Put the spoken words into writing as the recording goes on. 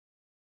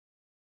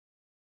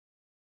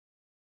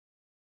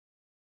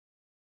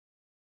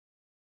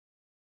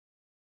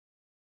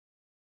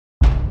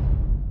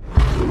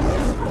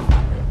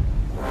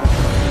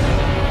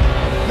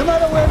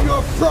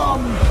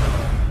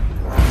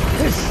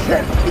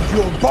is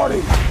your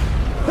body.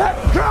 That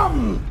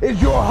drum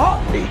is your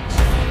heartbeat.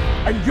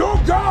 And your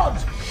God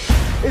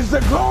is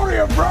the glory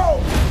of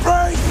Rome.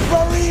 Praise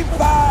for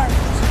impact!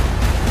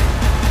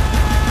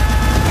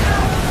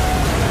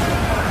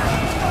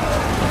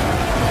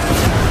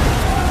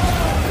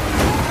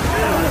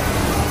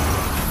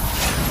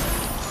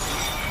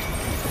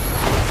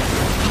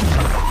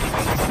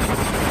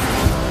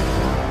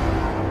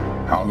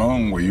 How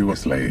long were you a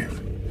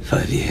slave?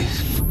 5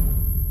 years.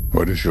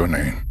 What is your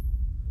name?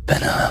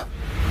 Ben-Hur.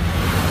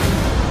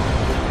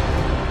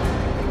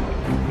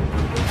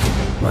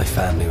 My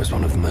family was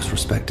one of the most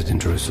respected in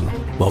Jerusalem.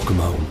 Welcome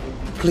home.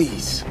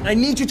 Please, I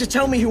need you to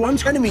tell me who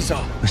One's enemies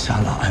are.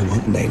 Masala, I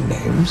won't name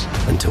names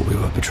until we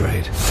were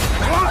betrayed.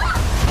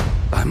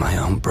 By my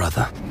own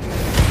brother.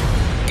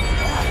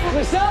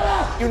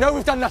 Masala! You know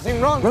we've done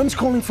nothing wrong. Rome's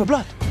calling for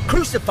blood.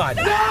 Crucify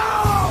them.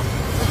 No!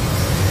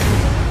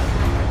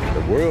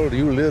 The world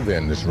you live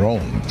in is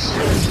Rome's.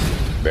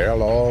 Their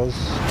laws,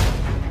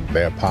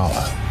 their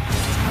power.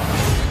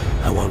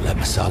 I won't let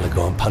Masala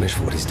go unpunished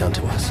for what he's done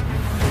to us.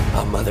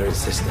 Our mother and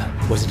sister.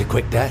 Was it a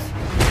quick death?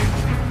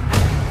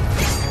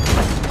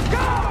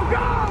 Go,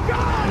 go, go!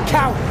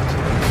 Coward!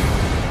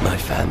 My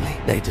family,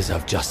 they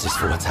deserve justice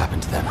for what's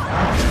happened to them.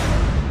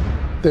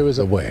 There is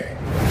a way.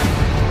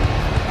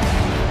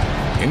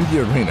 In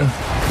the arena,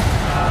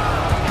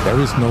 there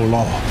is no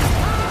law.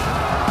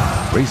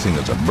 Racing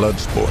is a blood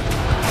sport.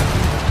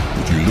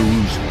 If you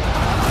lose,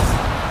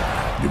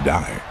 you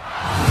die.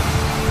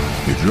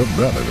 If your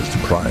brother is the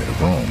pride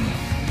of Rome,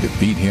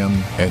 defeat him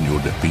and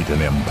you'll defeat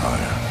an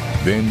empire.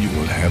 Then you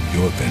will have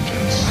your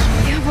vengeance.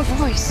 You have a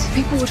voice.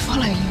 People would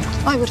follow you.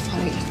 I would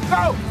follow you.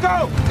 Go,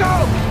 go,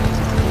 go!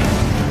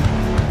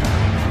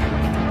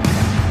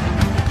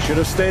 Should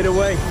have stayed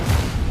away.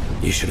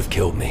 You should have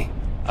killed me.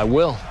 I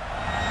will.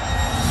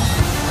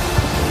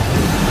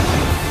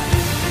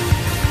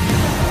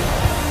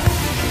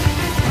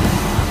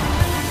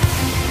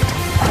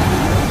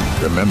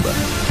 Remember,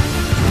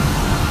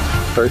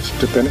 first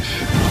to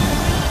finish,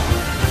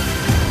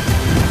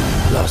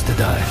 Last to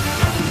die.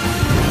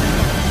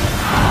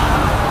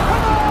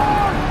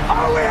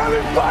 Are we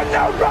having fun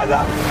now,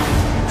 brother?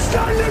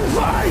 Stand and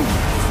fight!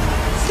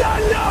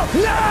 Stand up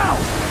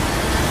now!